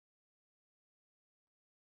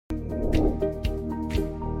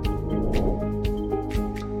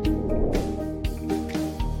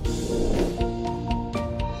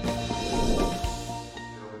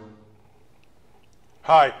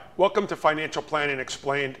Hi, welcome to Financial Planning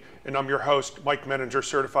Explained, and I'm your host, Mike Menninger,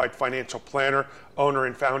 certified financial planner, owner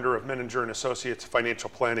and founder of Menninger & Associates Financial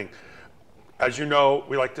Planning. As you know,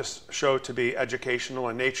 we like this show to be educational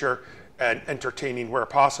in nature and entertaining where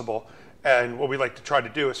possible. And what we like to try to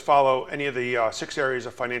do is follow any of the 6 areas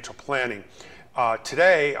of financial planning.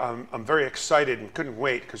 Today, I'm very excited and couldn't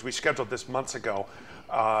wait because we scheduled this months ago.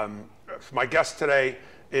 My guest today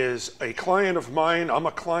is a client of mine. I'm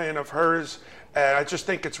a client of hers. And I just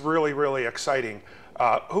think it's really, really exciting.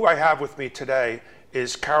 Who I have with me today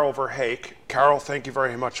is Carol Verhaek. Carol, thank you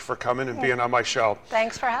very much for coming and being on my show.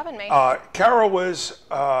 Thanks for having me. Carol was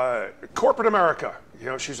corporate America. You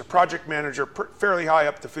know, she's a project manager, fairly high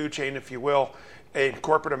up the food chain, if you will, in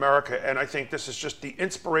corporate America. And I think this is just the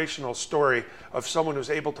inspirational story of someone who's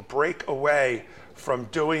able to break away from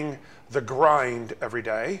doing the grind every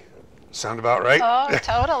day. Sound about right? Oh,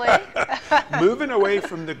 totally. Moving away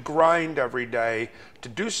from the grind every day to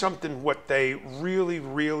do something what they really,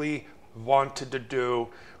 really wanted to do,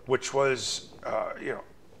 which was,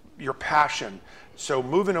 your passion. So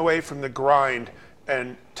moving away from the grind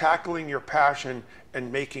and tackling your passion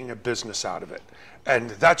and making a business out of it. And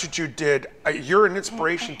that's what you did. You're an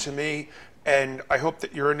inspiration to me, and I hope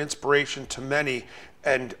that you're an inspiration to many.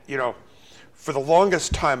 And, for the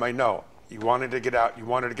longest time, I know, you wanted to get out.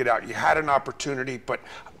 You had an opportunity, but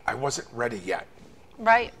I wasn't ready yet.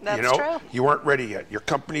 Right, that's true. You weren't ready yet. Your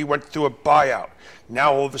company went through a buyout.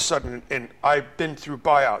 Now all of a sudden, and I've been through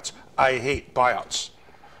buyouts. I hate buyouts.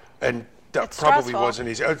 And that It's probably stressful. wasn't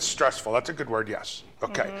easy. It's stressful. That's a good word, yes.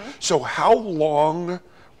 Okay. So how long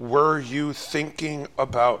were you thinking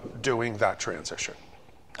about doing that transition?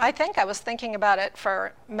 I think I was thinking about it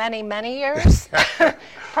for many, many years,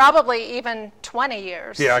 probably even 20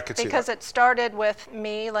 years. Yeah, I could see because that. it started with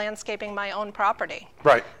me landscaping my own property.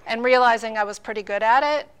 Right. And realizing I was pretty good at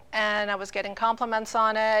it, and I was getting compliments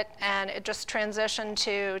on it, and it just transitioned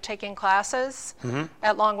to taking classes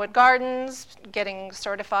at Longwood Gardens, getting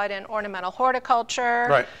certified in ornamental horticulture.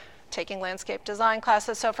 Right. Taking landscape design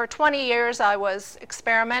classes. So for 20 years, I was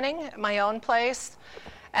experimenting at my own place.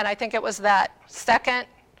 And I think it was that second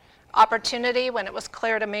opportunity when it was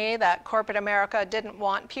clear to me that corporate America didn't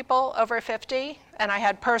want people over 50. And I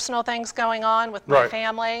had personal things going on with my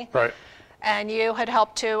family. Right. And you had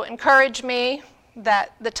helped to encourage me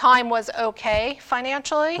that the time was okay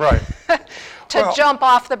financially. Right. to jump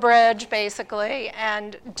off the bridge, basically,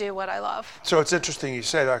 and do what I love. So it's interesting you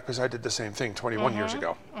say that because I did the same thing 21 years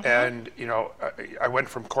ago. And, I went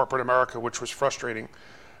from corporate America, which was frustrating.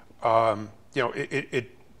 It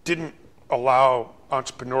didn't allow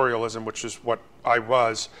entrepreneurialism, which is what I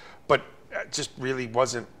was, but I just really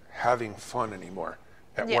wasn't having fun anymore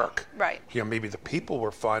at work. Right. Maybe the people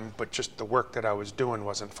were fun, but just the work that I was doing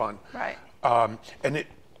wasn't fun. Right. And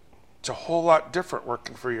it's a whole lot different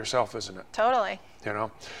working for yourself, isn't it? Totally.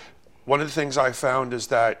 One of the things I found is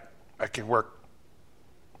that I can work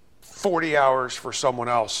 40 hours for someone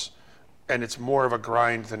else, and it's more of a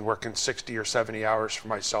grind than working 60 or 70 hours for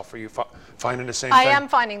myself. Are you finding the same thing? I am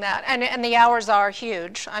finding that, and the hours are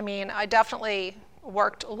huge. I mean, I definitely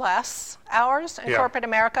worked less hours in corporate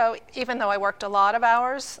America, even though I worked a lot of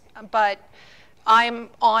hours, but I'm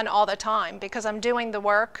on all the time because I'm doing the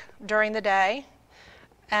work during the day.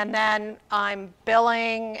 And then I'm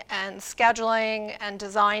billing and scheduling and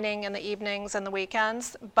designing in the evenings and the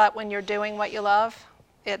weekends. But when you're doing what you love,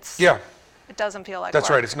 it doesn't feel like That's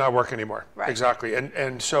work. right. It's not work anymore. Right. Exactly.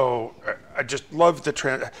 And so I just love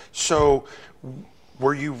the So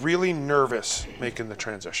were you really nervous making the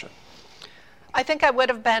transition? I think I would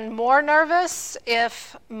have been more nervous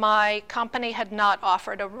if my company had not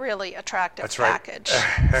offered a really attractive package.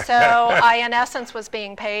 So I, in essence, was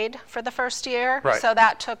being paid for the first year. Right. So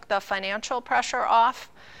that took the financial pressure off,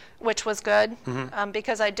 which was good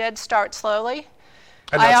because I did start slowly.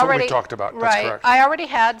 And that's what we talked about. That's right. correct. I already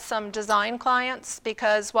had some design clients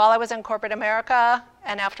because while I was in corporate America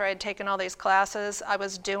and after I had taken all these classes, I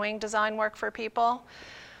was doing design work for people.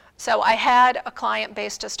 So I had a client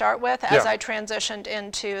base to start with as I transitioned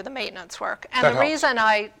into the maintenance work. And the reason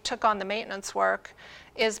I took on the maintenance work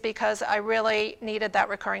is because I really needed that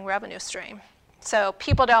recurring revenue stream. So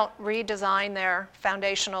people don't redesign their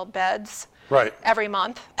foundational beds every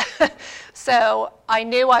month. So I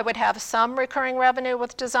knew I would have some recurring revenue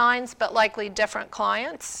with designs, but likely different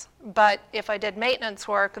clients. But if I did maintenance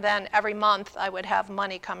work, then every month I would have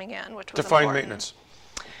money coming in, which was Define important. maintenance.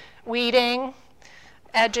 Weeding,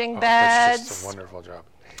 edging beds. That's just a wonderful job.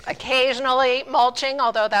 Occasionally mulching,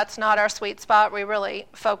 although that's not our sweet spot. We really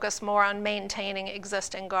focus more on maintaining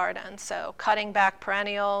existing gardens. So cutting back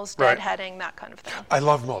perennials, deadheading, that kind of thing. I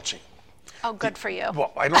love mulching. Oh, good for you.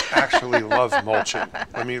 Well, I don't actually love mulching.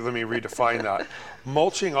 Let me redefine that.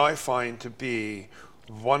 Mulching I find to be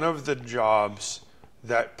one of the jobs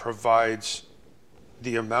that provides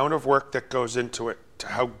the amount of work that goes into it to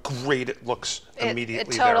how great it looks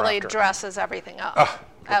immediately It totally thereafter. dresses everything up.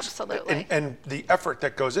 Absolutely. And the effort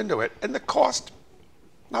that goes into it and the cost,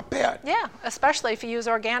 not bad. Yeah, especially if you use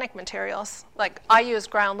organic materials. Like I use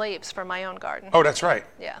ground leaves for my own garden. Oh, that's right.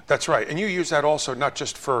 Yeah. That's right. And you use that also not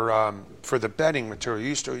just for the bedding material. You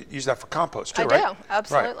used to use that for compost too, I right? do,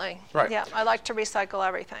 absolutely. Right. Yeah, I like to recycle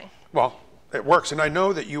everything. Well, it works. And I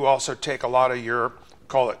know that you also take a lot of your,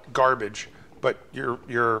 call it garbage, but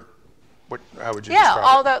how would you Yeah, describe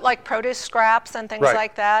all it? the like produce scraps and things Right.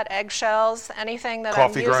 like that, eggshells, anything that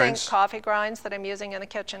Coffee I'm using, grinds. coffee grinds that I'm using in the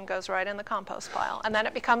kitchen goes right in the compost pile. And then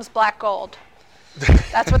it becomes black gold.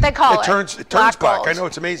 That's what they call it. It turns black. gold. I know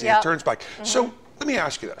it's amazing. Yep. It turns black. So let me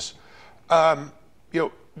ask you this. You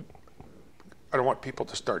know, I don't want people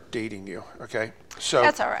to start dating you, okay? So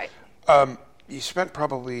That's all right. you spent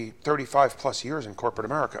probably 35 plus years in corporate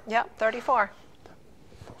America. Yep, 34.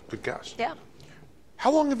 Good guess. Yeah. How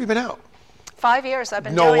long have you been out? 5 years I've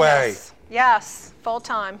been No doing way. this. Yes, full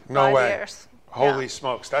time. No 5 way. years. Holy Yeah.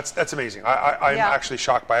 smokes. That's amazing. I'm Yeah. actually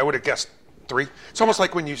shocked by it. I would have guessed 3. It's almost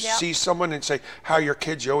like when you Yeah. see someone and say, how are your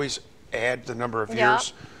kids? You always add the number of Yeah.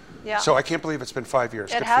 years. Yeah. So I can't believe it's been 5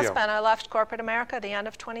 years. It Good has for you. been. I left corporate America at the end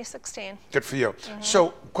of 2016. Good for you. Mm-hmm. So,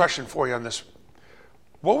 question for you on this.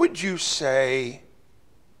 What would you say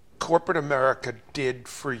corporate America did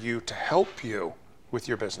for you to help you with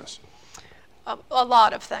your business? A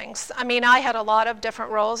lot of things. I mean, I had a lot of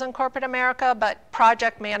different roles in corporate America, but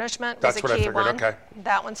project management was That's a what I key figured, one. okay.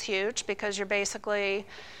 That one's huge because you're basically,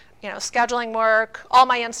 scheduling work, all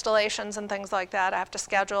my installations and things like that. I have to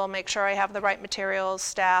schedule, make sure I have the right materials,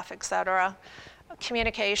 staff, etc.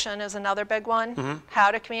 Communication is another big one. Mm-hmm.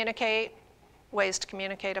 How to communicate, ways to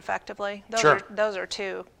communicate effectively. Sure. Those are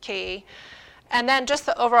two key. And then just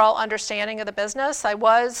the overall understanding of the business. I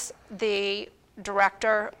was the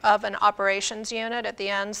director of an operations unit at the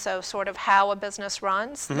end, so sort of how a business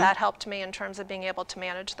runs. Mm-hmm. That helped me in terms of being able to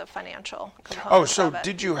manage the financial Oh, components so of it.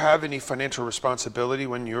 did you have any financial responsibility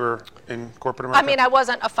when you were in corporate America? I mean, I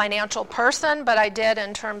wasn't a financial person, but I did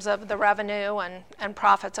in terms of the revenue and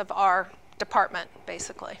profits of our department,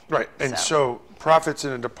 basically. Right. And so profits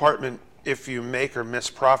in a department, if you make or miss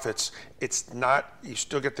profits, it's not, you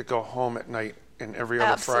still get to go home at night, and every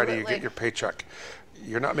other Friday you Absolutely. get your paycheck.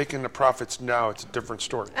 You're not making the profits now, it's a different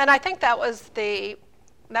story. And I think that was a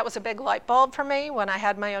big light bulb for me when I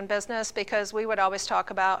had my own business, because we would always talk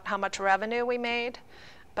about how much revenue we made,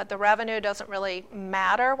 but the revenue doesn't really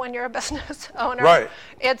matter when you're a business owner. Right.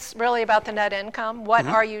 It's really about the net income. What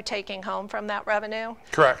are you taking home from that revenue?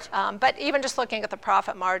 Correct. But even just looking at the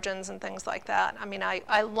profit margins and things like that, I mean,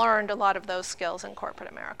 I learned a lot of those skills in corporate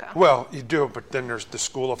America. Well, you do, but then there's the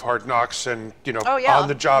school of hard knocks and, Oh, yeah.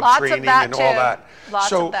 on-the-job Lots of training that, and all too. that. Lots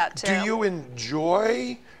so of that, do too. you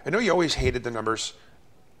enjoy, I know you always hated the numbers,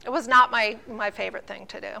 It was not my favorite thing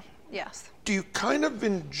to do, yes. do you kind of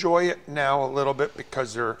enjoy it now a little bit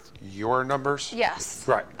because they're your numbers? Yes.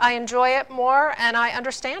 Right. I enjoy it more and I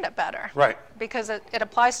understand it better. Right. Because it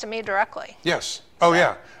applies to me directly. Yes. Oh,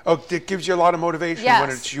 yeah. Oh, it gives you a lot of motivation Yes. when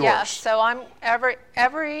it's yours. Yes. So I'm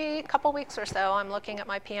every couple weeks or so I'm looking at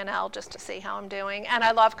my P&L just to see how I'm doing, and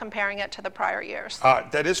I love comparing it to the prior years.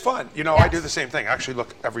 That is fun. I do Yes. the same thing. I actually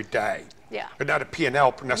look every day. Yeah. But not at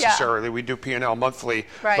P&L necessarily. We do P&L monthly.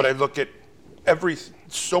 Right. But I look at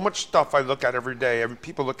so much stuff I look at every day.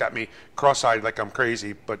 People look at me cross-eyed like I'm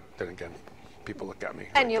crazy, but then again, people look at me.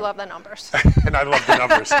 And you love the numbers. And I love the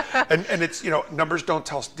numbers. and it's, numbers don't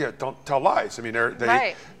tell lies. I mean,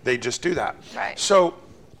 Right. they just do that. Right. So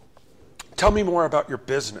tell me more about your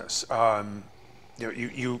business.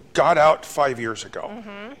 You got out 5 years ago.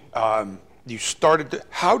 Mm-hmm. You started,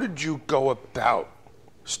 how did you go about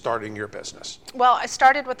starting your business? Well, I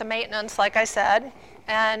started with the maintenance, like I said,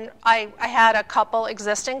 and I had a couple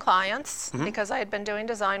existing clients because I had been doing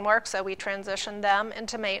design work, so we transitioned them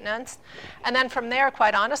into maintenance. And then from there,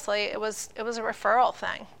 quite honestly, it was a referral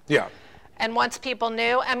thing. Yeah. And once people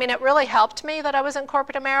knew, I mean, it really helped me that I was in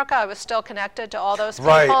corporate America. I was still connected to all those people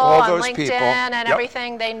Right, all on those LinkedIn people. and Yep.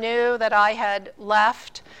 everything. They knew that I had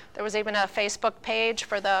left. There was even a Facebook page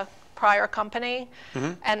for the prior company,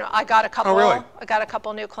 and I got a couple. really? I got a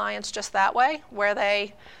couple new clients just that way, where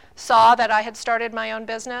they saw that I had started my own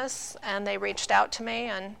business and they reached out to me,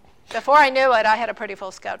 and before I knew it, I had a pretty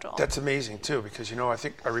full schedule. That's amazing too, because I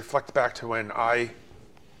think I reflect back to when I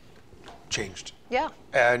changed. Yeah.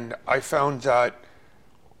 And I found that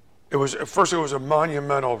it was a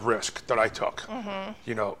monumental risk that I took.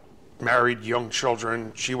 married, young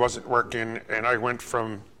children. She wasn't working, and I went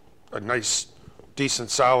from a nice, decent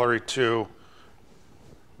salary to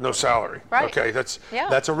no salary. Right. Okay, that's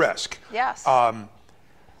a risk. Yes.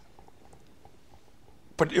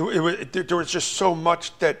 But there was just so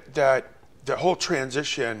much that the whole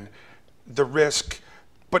transition, the risk,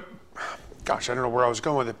 but gosh, I don't know where I was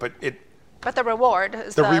going with it, but But the reward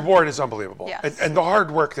is the reward is unbelievable. Yes. And the hard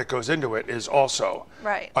work that goes into it is also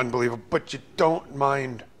unbelievable, but you don't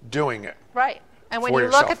mind doing it. Right. And when you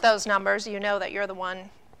look at those numbers, you know that you're the one,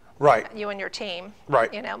 you and your team,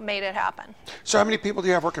 made it happen. So how many people do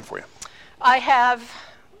you have working for you? I have,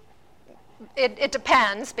 it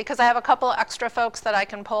depends, because I have a couple extra folks that I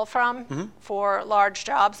can pull from for large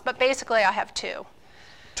jobs, but basically I have two.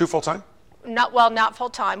 Two full-time? Not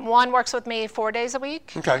full-time. One works with me 4 days a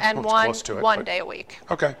week, and one day a week.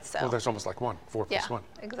 Okay, well, that's almost like 4 plus 1.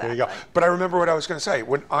 Exactly. There you go. But I remember what I was going to say.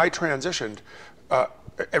 When I transitioned,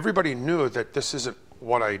 everybody knew that this isn't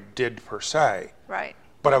what I did per se. Right.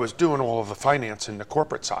 But I was doing all of the finance and the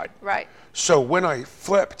corporate side. Right. So when I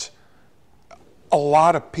flipped, a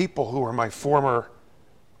lot of people who were my former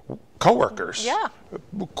coworkers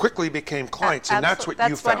quickly became clients, and that's what you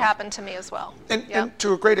found. That's what happened to me as well. And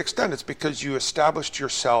to a great extent, it's because you established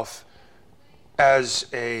yourself as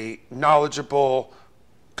a knowledgeable,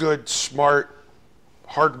 good, smart,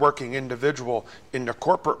 hardworking individual in the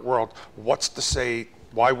corporate world. What's to say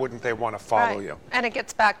why wouldn't they want to follow you? And it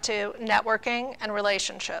gets back to networking and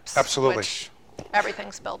relationships. Absolutely. Which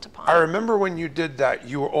everything's built upon. I remember when you did that,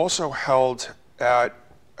 you were also held at,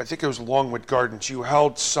 I think it was Longwood Gardens, you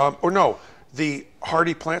held the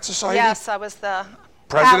Hardy Plant Society? Yes, I was the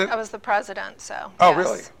president. I was the president, so. Oh,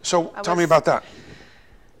 really? So tell me about that.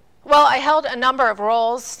 Well, I held a number of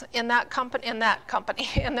roles in that company,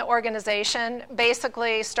 in the organization.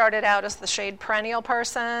 Basically started out as the shade perennial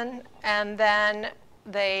person, and then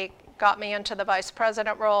they got me into the vice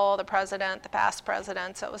president role, the president, the past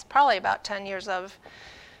president. So it was probably about 10 years of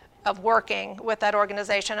working with that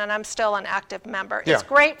organization, and I'm still an active member. Yeah. It's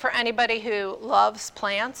great for anybody who loves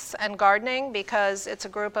plants and gardening, because it's a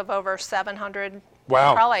group of over 700,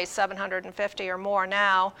 probably 750 or more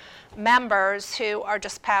now, members who are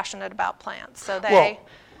just passionate about plants. So they.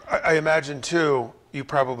 Well, I imagine too, you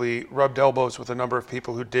probably rubbed elbows with a number of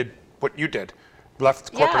people who did what you did,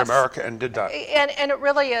 left corporate America and did that. And it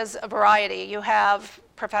really is a variety. You have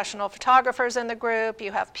professional photographers in the group.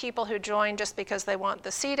 You have people who join just because they want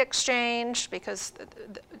the seed exchange, because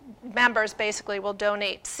the members basically will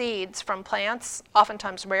donate seeds from plants,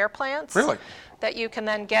 oftentimes rare plants. Really? That you can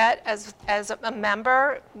then get as a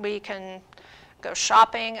member. We can go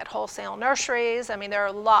shopping at wholesale nurseries. I mean, there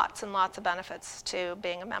are lots and lots of benefits to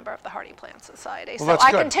being a member of the Hardy Plant Society. Well, so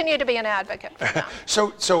I continue to be an advocate for them.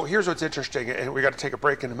 So here's what's interesting, and we got to take a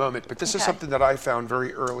break in a moment, but this is something that I found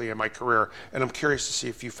very early in my career, and I'm curious to see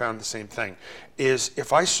if you found the same thing, is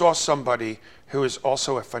if I saw somebody who is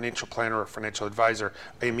also a financial planner or financial advisor,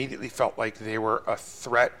 I immediately felt like they were a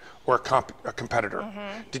threat or a competitor.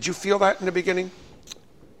 Did you feel that in the beginning?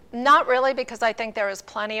 Not really, because I think there is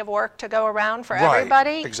plenty of work to go around for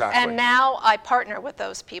everybody. Exactly. And now I partner with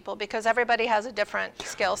those people because everybody has a different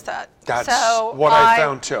skill set. That's what I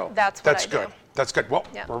found too. That's what I do. That's good. Well,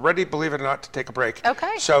 we're ready, believe it or not, to take a break.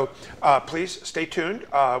 Okay. So please stay tuned.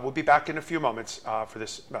 We'll be back in a few moments for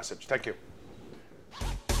this message. Thank you.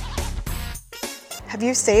 Have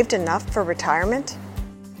you saved enough for retirement?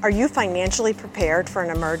 Are you financially prepared for an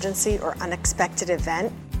emergency or unexpected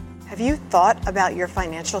event? Have you thought about your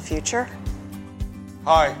financial future?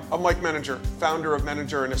 Hi, I'm Mike Menninger, founder of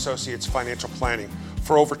Menninger & Associates Financial Planning.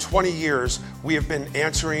 For over 20 years, we have been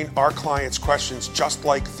answering our clients' questions just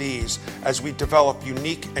like these as we develop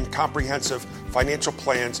unique and comprehensive financial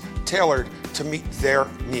plans tailored to meet their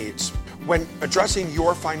needs. When addressing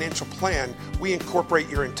your financial plan, we incorporate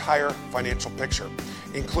your entire financial picture,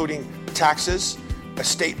 including taxes,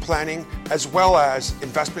 estate planning, as well as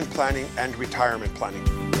investment planning and retirement planning.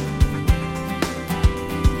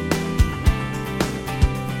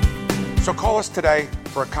 So call us today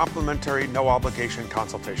for a complimentary, no-obligation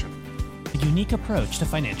consultation. A unique approach to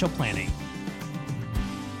financial planning.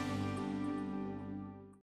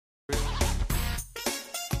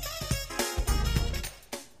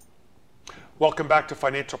 Welcome back to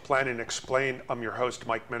Financial Planning Explained. I'm your host,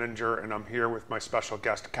 Mike Menninger, and I'm here with my special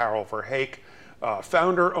guest, Carol Verhaek,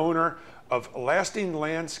 founder, owner of Lasting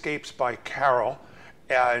Landscapes by Carol.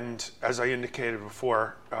 And as I indicated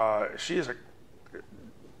before, she is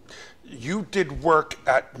you did work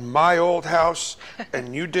at my old house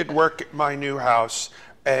and you did work at my new house,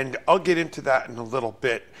 and I'll get into that in a little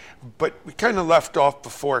bit. But we kind of left off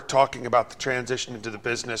before talking about the transition into the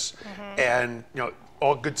business and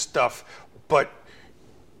all good stuff, but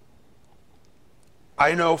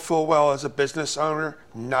I know full well as a business owner,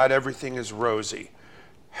 not everything is rosy.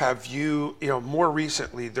 Have you, more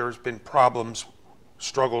recently, there's been problems,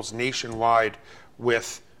 struggles nationwide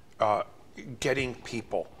with getting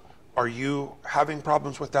people. Are you having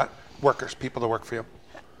problems with that? People to work for you?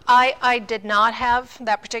 I did not have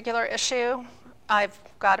that particular issue. I've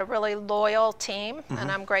got a really loyal team,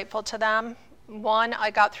 and I'm grateful to them. One, I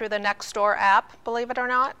got through the Nextdoor app, believe it or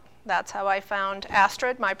not. That's how I found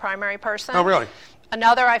Astrid, my primary person. Oh, really?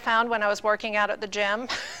 Another I found when I was working out at the gym,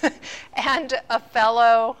 and a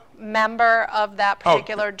fellow member of that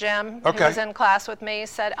particular gym who was in class with me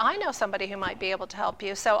said, I know somebody who might be able to help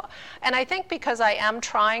you. So, and I think because I am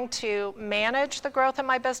trying to manage the growth of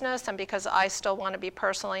my business and because I still want to be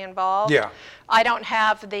personally involved, I don't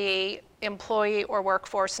have the employee or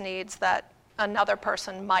workforce needs that another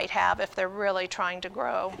person might have if they're really trying to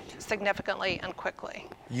grow significantly and quickly.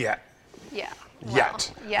 Yeah. Well,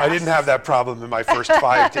 Yet. yes. I didn't have that problem in my first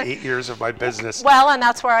 5 to 8 years of my business. Well, and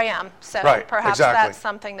that's where I am. So Right, perhaps exactly. that's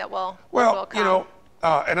something that will Well, come.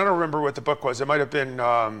 And I don't remember what the book was. It might have been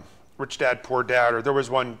Rich Dad, Poor Dad, or there was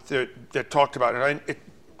one that talked about it.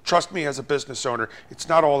 Trust me, as a business owner, it's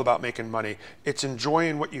not all about making money. It's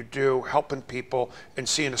enjoying what you do, helping people, and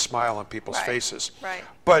seeing a smile on people's faces. Right.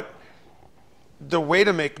 But the way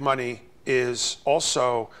to make money is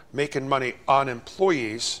also making money on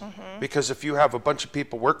employees, because if you have a bunch of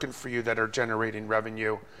people working for you that are generating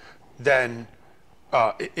revenue, then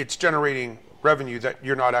it's generating revenue that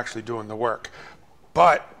you're not actually doing the work.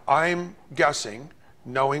 But I'm guessing,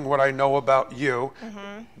 knowing what I know about you,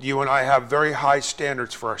 you and I have very high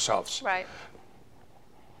standards for ourselves. Right.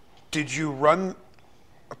 Did you run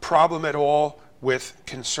a problem at all with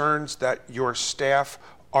concerns that your staff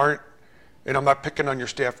aren't, and I'm not picking on your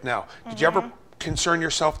staff now, did you ever concern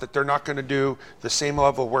yourself that they're not going to do the same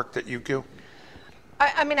level of work that you do?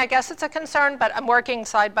 I mean, I guess it's a concern, but I'm working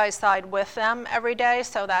side by side with them every day,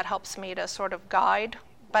 so that helps me to sort of guide.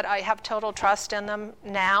 But I have total trust in them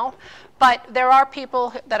now. But there are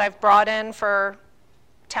people that I've brought in for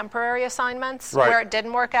temporary assignments where it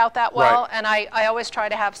didn't work out that well, and I always try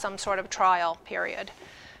to have some sort of trial period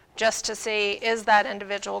just to see, is that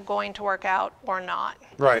individual going to work out or not?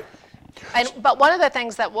 Right. But one of the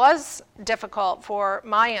things that was difficult for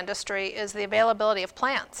my industry is the availability of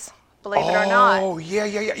plants, believe it or not. Oh, yeah.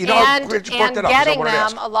 And getting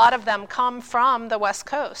them, a lot of them come from the West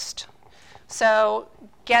Coast. So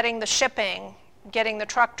getting the shipping, getting the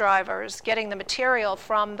truck drivers, getting the material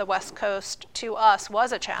from the West Coast to us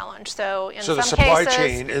was a challenge. So in some the cases, supply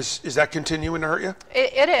chain, is that continuing to hurt you?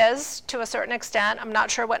 It is, to a certain extent. I'm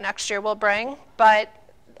not sure what next year will bring, but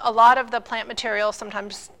a lot of the plant material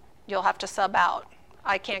sometimes you'll have to sub out.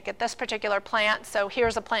 I can't get this particular plant, so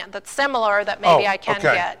here's a plant that's similar that maybe I can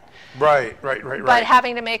get. Right. But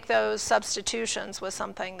having to make those substitutions was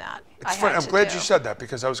something that I had to do. I'm glad you said that,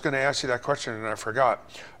 because I was going to ask you that question and I forgot.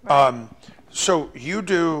 So you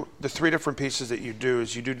do the 3 different pieces that you do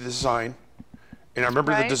is you do the design, and I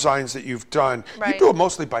remember the designs that you've done. You do it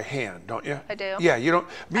mostly by hand, don't you? I do. Yeah, you don't.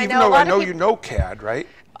 Even know though I know you know CAD, right?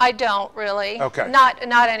 I don't really. Okay. Not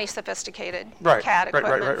any sophisticated CAD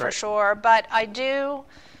equipment for sure, but I do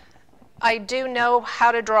know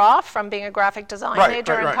how to draw from being a graphic design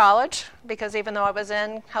major in college, because even though I was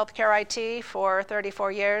in healthcare IT for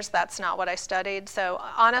 34 years, that's not what I studied. So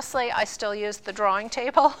honestly, I still use the drawing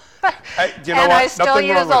table. I still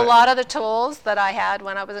use a lot of the tools that I had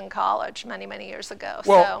when I was in college many years ago.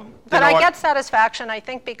 Well, but I get satisfaction, I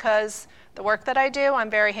think, because the work that I do, I'm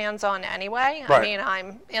very hands-on anyway. I mean,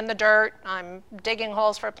 I'm in the dirt, I'm digging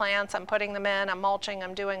holes for plants, I'm putting them in, I'm mulching,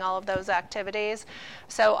 I'm doing all of those activities.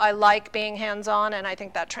 So I like being hands-on, and I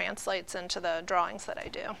think that translates into the drawings that I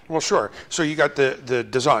do. Well, sure. So you got the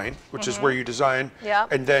design, which is where you design,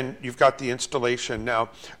 and then you've got the installation.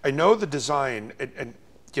 Now, I know the design, and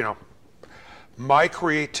my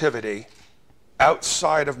creativity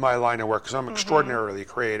outside of my line of work, because I'm extraordinarily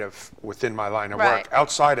creative within my line of work,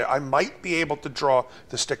 outside it, I might be able to draw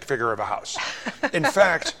the stick figure of a house. In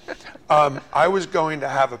fact, I was going to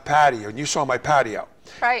have a patio, and you saw my patio.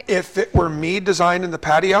 Right. If it were me designing the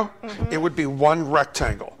patio, it would be one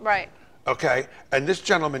rectangle. Right. Okay, and this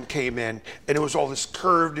gentleman came in, and it was all this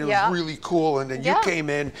curved, and it was really cool, and then you came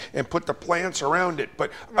in and put the plants around it.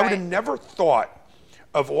 But I would have never thought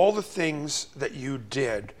of all the things that you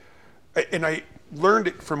did, and I learned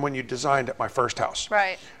it from when you designed at my first house.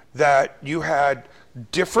 Right. That you had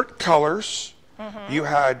different colors, you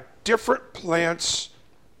had different plants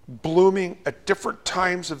blooming at different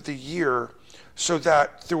times of the year, so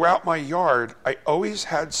that throughout my yard, I always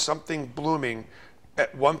had something blooming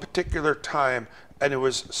at one particular time and it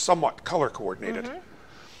was somewhat color coordinated.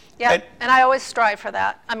 Yeah, And- and I always strive for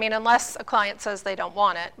that. I mean, unless a client says they don't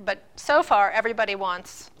want it. But so far, everybody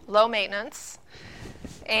wants low maintenance.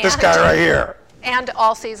 And, This guy right here, And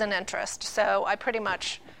all-season interest. So I pretty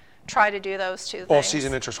much try to do those two things. all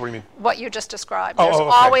season interest, what do you mean? What you just described. Oh, There's okay.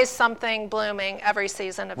 always something blooming every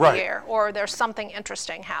season of Right. the year. Or there's something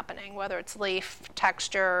interesting happening, whether it's leaf,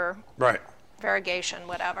 texture, Right. variegation,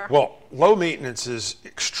 whatever. Well, low maintenance is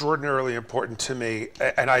extraordinarily important to me,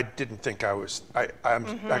 and I didn't think I was. I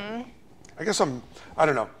guess I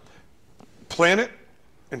don't know. Plan it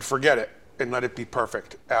and forget it, and let it be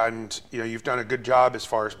perfect. And you've done a good job as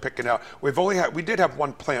far as picking out. We did have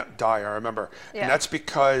one plant die, I remember, Yeah. and that's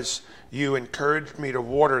because you encouraged me to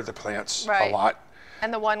water the plants a Right. lot.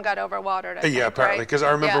 And the one got overwatered, I think, Yeah, apparently, right? because I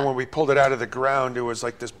remember Yeah. when we pulled it out of the ground, it was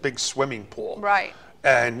like this big swimming pool. Right.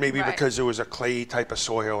 And maybe Right. because it was a clay type of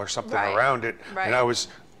soil or something Right. around it. Right. And I was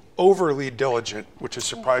overly diligent, which is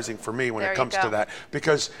surprising for me when There it you comes to go. that.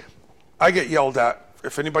 Because I get yelled at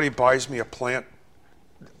if anybody buys me a plant.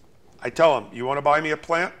 I tell them, you want to buy me a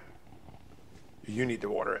plant? You need to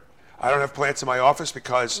water it. I don't have plants in my office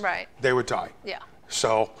because Right. they would die. Yeah.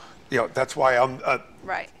 So, that's why I'm.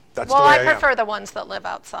 Right. That's well, the way I I am. prefer the ones that live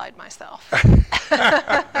outside myself.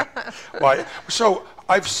 Well, so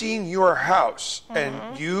I've seen your house, Mm-hmm.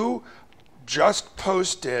 and you just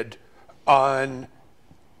posted on.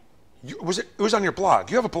 It was on your blog.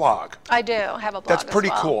 You have a blog. I do have a blog. That's as pretty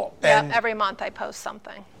well. cool. Yeah, And- every month I post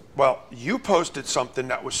something. Well, you posted something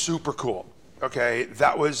that was super cool. Okay,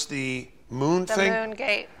 that was the moon The thing. Moon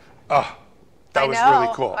Gate. That I was know,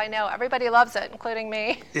 really cool. I know. Everybody loves it, including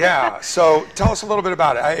me. Yeah. So tell us a little bit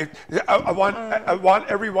about it. I want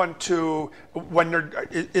everyone to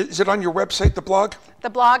is it on your website, the blog? The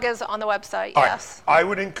blog is on the website, All right. yes. I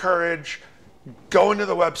would encourage going to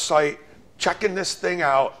the website, checking this thing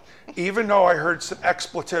out. Even though I heard some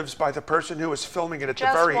expletives by the person who was filming it at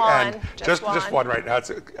Just the very one, end, just just one. one right now. It's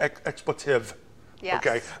an expletive. Yes.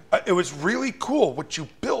 Okay. It was really cool what you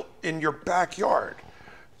built in your backyard.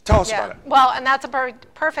 Tell us about it. Well, and that's a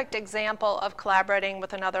perfect example of collaborating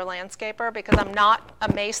with another landscaper because I'm not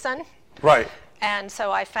a mason. Right. And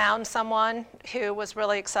so I found someone who was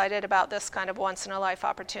really excited about this kind of once-in-a-life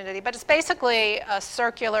opportunity. But it's basically a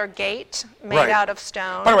circular gate made Right. out of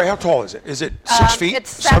stone. By the way, how tall is it? Is it 6 feet? It's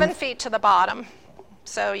 7 feet to the bottom.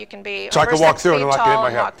 So you can be So I over can walk 6 through feet and lock it in tall my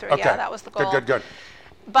and head. walk through. Okay. Yeah, that was the goal. Good.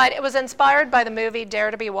 But it was inspired by the movie Dare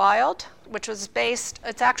to be Wild, which was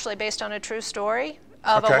it's actually based on a true story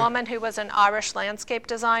of Okay. a woman who was an Irish landscape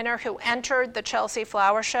designer who entered the Chelsea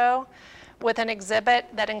Flower Show with an exhibit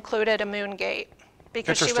that included a moon gate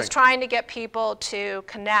because she was Interesting. trying to get people to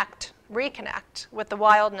reconnect with the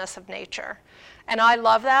wildness of nature. And I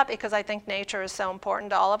love that because I think nature is so important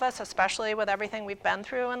to all of us, especially with everything we've been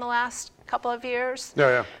through in the last couple of years.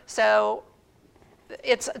 Yeah. So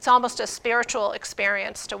it's almost a spiritual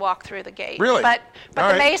experience to walk through the gate. Really? But All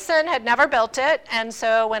the right. mason had never built it, and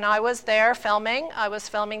so when I was there filming, I was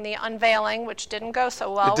filming the unveiling, which didn't go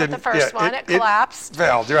so well with the first one. It collapsed.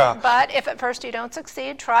 Failed, yeah. But if at first you don't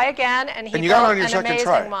succeed, try again, and he And you got it built on your an second amazing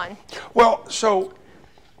try. one. Well, so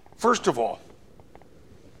first of all,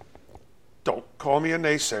 don't call me a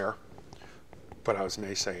naysayer, but I was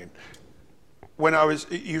naysaying. When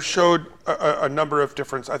you showed a number of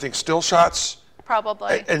different, I think, still shots.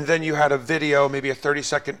 Probably. And then you had a video, maybe a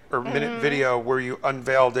 30-second or minute video where you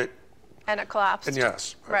unveiled it. And it collapsed. And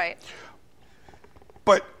yes. Right.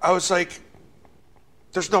 But I was like,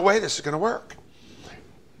 there's no way this is going to work.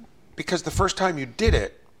 Because the first time you did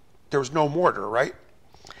it, there was no mortar, right?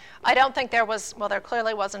 I don't think there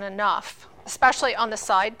clearly wasn't enough, especially on the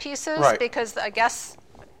side pieces, Right. because I guess,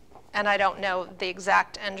 and I don't know the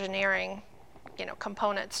exact engineering,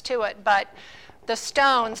 components to it, but the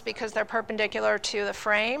stones, because they're perpendicular to the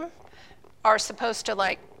frame, are supposed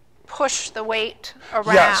to push the weight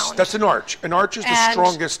around. Yes, that's an arch. An arch is the And-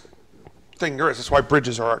 strongest thing there is. That's why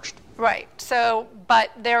bridges are arched. Right. So, but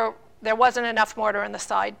there wasn't enough mortar in the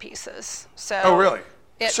side pieces. So. Oh, really?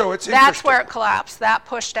 So it's That's interesting. where it collapsed. That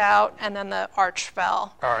pushed out, and then the arch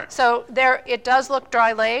fell. All right. So it does look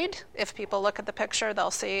dry laid. If people look at the picture, they'll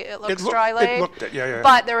see it looks looked- dry it laid. looked it, yeah.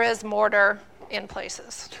 But there is mortar in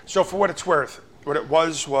places. So for what it's worth, what it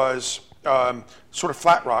was sort of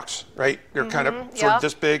flat rocks, right? They're kind of sort yep. of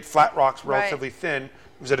this big, flat rocks, Right. relatively thin.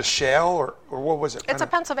 Was it a shale or what was it? It's a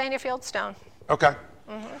Pennsylvania fieldstone. Okay.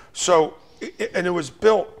 So, and it was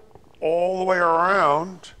built all the way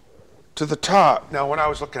around to the top. Now, when I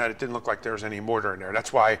was looking at it, it didn't look like there was any mortar in there.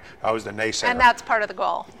 That's why I was the naysayer. And that's part of the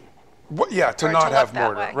goal. Yeah, to or not to have look that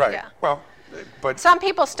mortar. way, Right. yeah. Well, but Some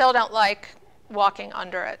people still don't like walking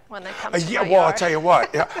under it when they come to Yeah, my well, I'll yard. tell you what.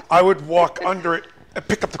 Yeah, I would walk under it and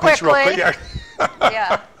pick up the picture real quick. Quickly. Yeah.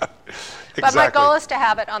 Yeah. Exactly. But my goal is to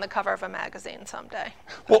have it on the cover of a magazine someday,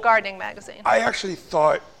 Well, a gardening magazine. I actually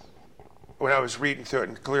thought, when I was reading through it,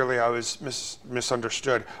 and clearly I was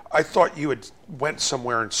misunderstood, I thought you had went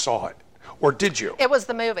somewhere and saw it. Or did you? It was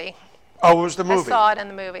the movie. Oh, it was the movie. I saw it in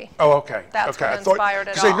the movie. Oh, okay. That's okay. what inspired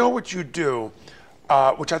it Because I know all. what you do,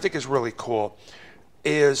 which I think is really cool,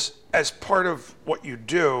 is as part of what you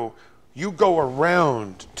do, you go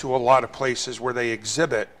around to a lot of places where they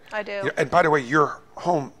exhibit. I do. You know, and by the way, your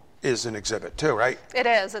home is an exhibit too, right? It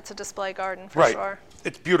is. It's a display garden for Right. sure.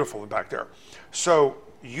 It's beautiful back there. So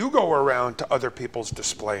you go around to other people's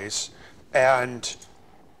displays and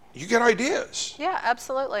you get ideas. Yeah,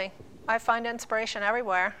 absolutely. I find inspiration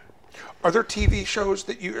everywhere. Are there TV shows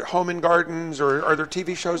that you, Home and Gardens, or are there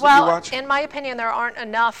TV shows that Well, you watch? in my opinion, there aren't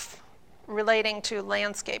enough relating to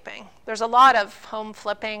landscaping. There's a lot of home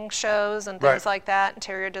flipping shows and things Right. like that,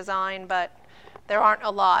 interior design, but there aren't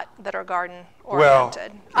a lot that are garden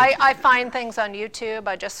oriented. I find things on YouTube.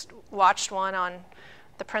 I just watched one on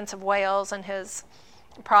the Prince of Wales and his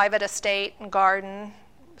private estate and garden.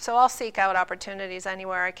 So I'll seek out opportunities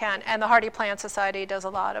anywhere I can. And the Hardy Plant Society does a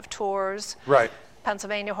lot of tours. Right.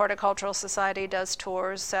 Pennsylvania Horticultural Society does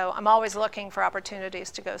tours, so I'm always looking for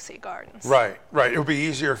opportunities to go see gardens. Right, right. It would be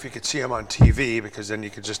easier if you could see them on TV, because then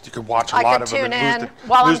you could watch a I lot could of them tune and in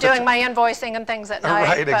while I'm lose the doing my invoicing and things at night.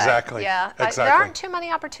 Right, but exactly, Yeah, there exactly. aren't too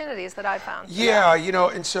many opportunities that I've found. Yeah, you know,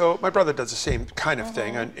 and so my brother does the same kind of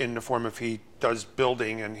thing Mm-hmm. in the form of he does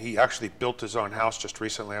building, and he actually built his own house just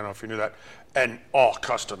recently. I don't know if you knew that, and all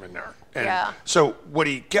custom in there. And Yeah. so what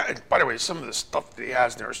he get, by the way, some of the stuff that he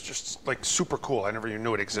has in there is just like super cool. I never even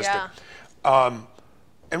knew it existed. Yeah.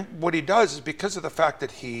 And what he does is, because of the fact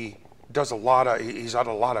that he does he's at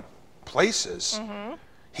a lot of places. Mm-hmm.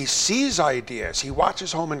 He sees ideas. He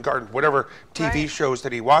watches Home and Garden, whatever TV Right. shows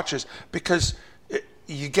that he watches, because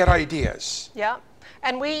you get ideas. Yeah.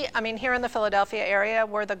 And here in the Philadelphia area,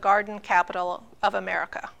 we're the garden capital of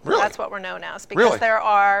America. Really? That's what we're known as. Because Really?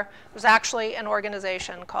 there's actually an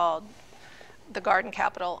organization called the Garden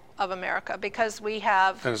Capital of America, because we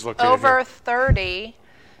have And it's located over here. 30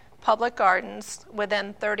 public gardens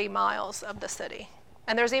within 30 miles of the city.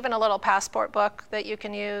 And there's even a little passport book that you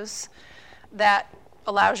can use that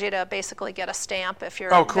allows you to basically get a stamp if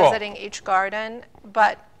you're Oh, cool. visiting each garden.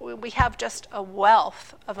 But we have just a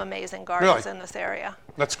wealth of amazing gardens Really? in this area.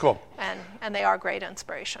 That's cool. And they are great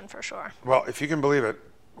inspiration for sure. Well, if you can believe it,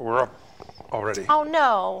 we're up already. Oh,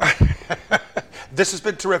 no. This has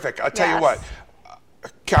been terrific. I'll tell you Yes. what,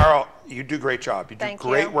 Carol, you do a great job. You do Thank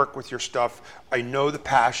great you. work with your stuff. I know the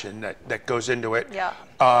passion that goes into it. Yeah.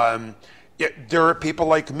 There are people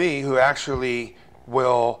like me who actually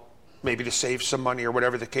will, maybe to save some money or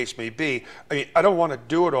whatever the case may be. I mean, I don't want to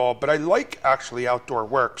do it all, but I like actually outdoor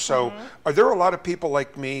work. So are there a lot of people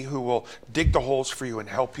like me who will dig the holes for you and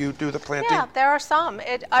help you do the planting? Yeah, there are some.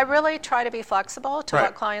 I really try to be flexible to Right.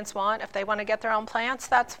 what clients want. If they want to get their own plants,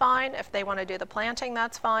 that's fine. If they want to do the planting,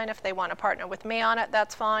 that's fine. If they want to partner with me on it,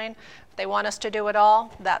 that's fine. If they want us to do it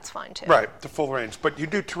all, that's fine too. Right, the full range. But you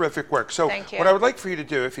do terrific work. So Thank you. what I would like for you to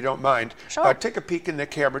do, if you don't mind, Sure. take a peek in the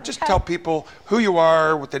camera. Just Okay. tell people who you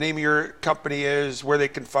are, what the name of your company is, where they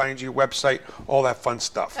can find you, website, all that fun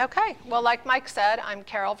stuff. Okay. Well, like Mike said, I'm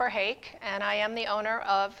Carol Verhake, and I am the owner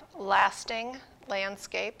of Lasting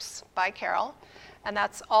Landscapes by Carol. And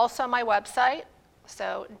that's also my website.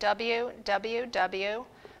 So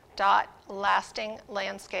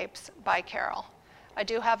www.lastinglandscapesbycarol. I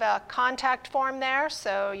do have a contact form there,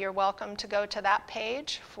 so you're welcome to go to that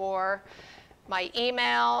page for my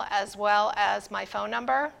email as well as my phone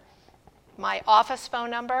number. My office phone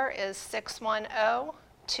number is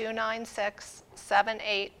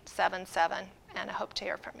 610-296-7877, and I hope to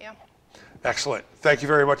hear from you. Excellent. Thank you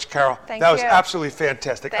very much, Carol. Thank that was you. absolutely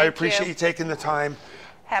fantastic. I Thank appreciate you. you taking the time.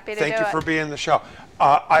 Happy to Thank do you it. for being on the show.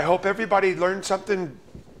 I hope everybody learned something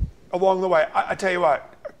along the way. I tell you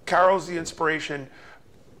what, Carol's the inspiration,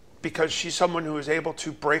 because she's someone who is able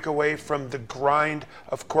to break away from the grind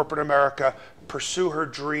of corporate America, pursue her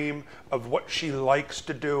dream of what she likes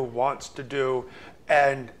to do, wants to do,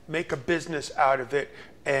 and make a business out of it.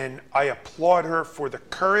 And I applaud her for the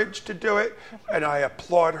courage to do it, and I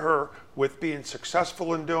applaud her with being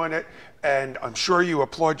successful in doing it. And I'm sure you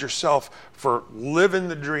applaud yourself for living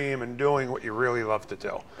the dream and doing what you really love to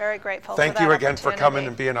do. Very grateful Thank for that you again for coming opportunity.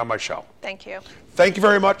 and being on my show. Thank you. Thank you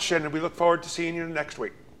very much, and we look forward to seeing you next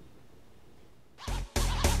week.